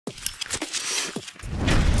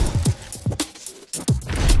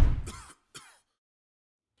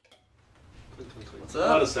What's up?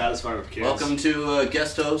 Not as satisfying with kids. Welcome to a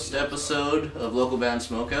guest host episode of local band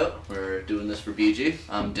Smokeout. We're doing this for BG.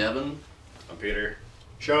 I'm Devin. I'm Peter.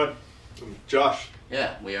 Sean. I'm Josh.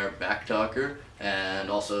 Yeah, we are Back Talker and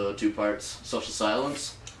also two parts Social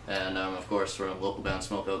Silence. And I'm of course from local band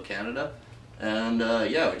Smokeout Canada. And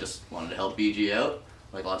yeah, we just wanted to help BG out,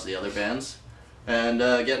 like lots of the other bands, and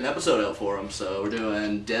get an episode out for them. So we're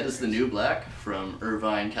doing Dead is the New Black from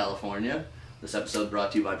Irvine, California. This episode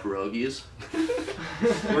brought to you by Pierogies.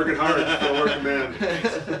 Working hard for a working man.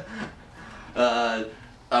 I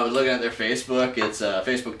was looking at their Facebook. It's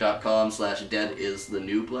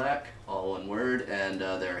facebook.com/deadisthenewblack, all one word, and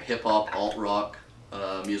their hip-hop, alt-rock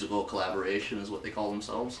musical collaboration is what they call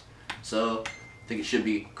themselves. So I think it should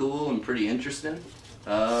be cool and pretty interesting.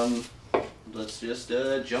 Let's just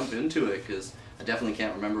jump into it, because I definitely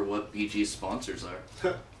can't remember what BG's sponsors are.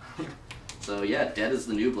 So yeah, Dead is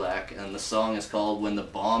the New Black, and the song is called When the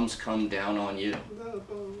Bombs Come Down on You.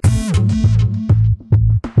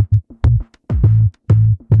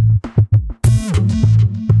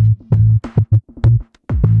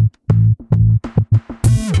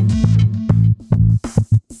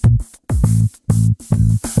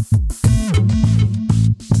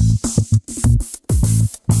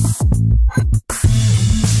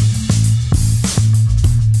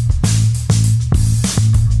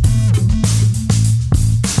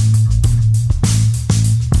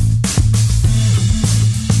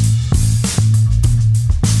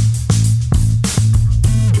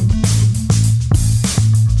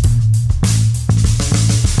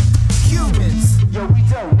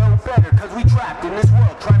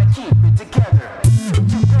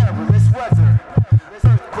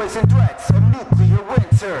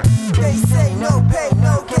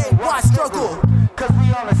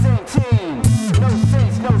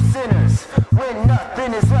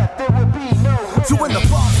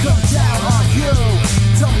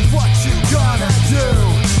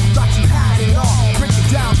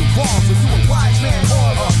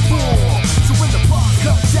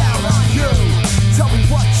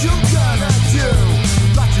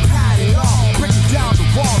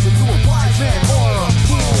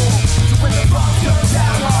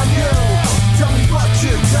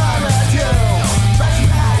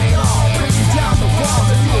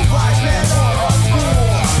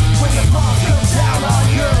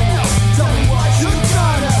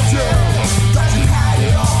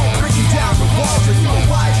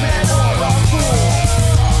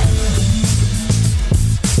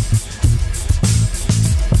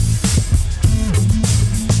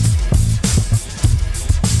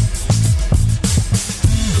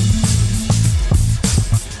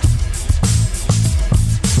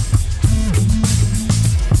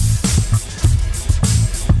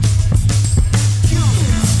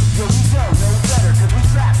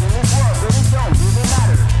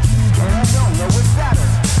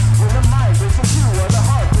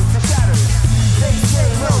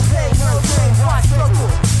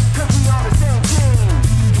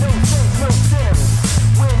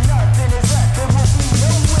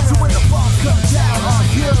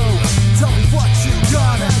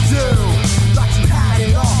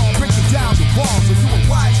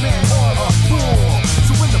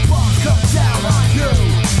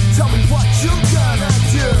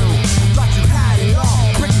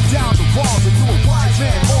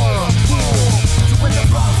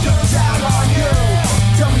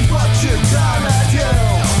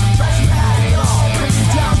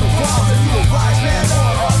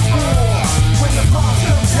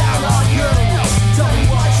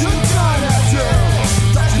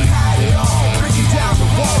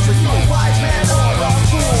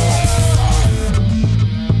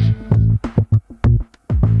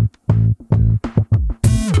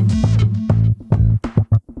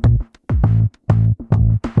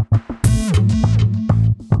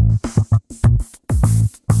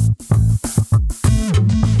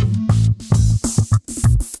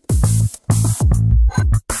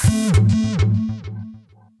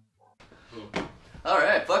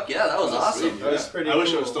 I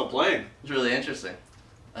wish I was still playing. It's really interesting.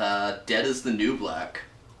 Dead is the New Black.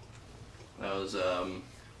 That was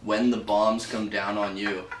When the Bombs Come Down on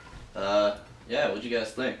You. Yeah, what'd you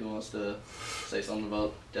guys think? Who wants to say something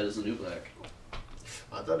about Dead is the New Black?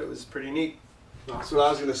 I thought it was pretty neat. That's what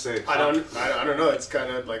I was gonna say. I don't know. It's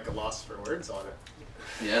kind of like a loss for words on it.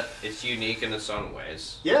 Yeah. It's unique in its own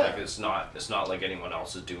ways. Yeah. Like it's not like anyone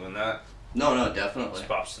else is doing that. No, definitely. It's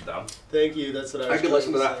props to them. Thank you. That's what I was I could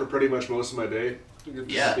listen to that for say. pretty much most of my day.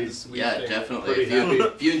 Yeah, definitely.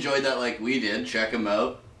 If you enjoyed that like we did, check them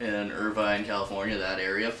out in Irvine, California, that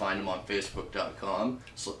area. Find them on Facebook.com.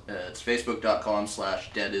 It's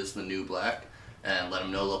facebook.com/deadisthenewblack. and let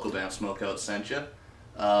them know local band Smokeout sent you.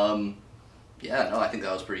 Yeah, no, I think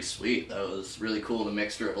that was pretty sweet. That was really cool, the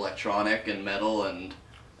mixture of electronic and metal and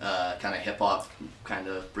kind of hip-hop, kind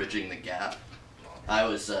of bridging the gap. I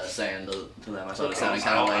was saying to them, I thought it sounded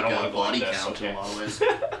kind of I like don't a wanna go body into this, count in okay. a lot of ways.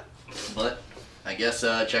 But I guess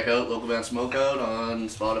check out local band Smokeout on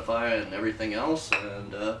Spotify and everything else.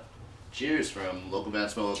 And cheers from local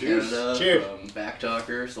band Smokeout Cheers. Canada, Cheers. from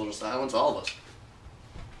Backtalker, Social Silence, all of us.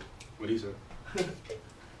 What he said.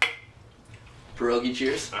 Pierogi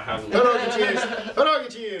cheers. I have Pierogi cheers! Pierogi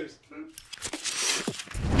cheers!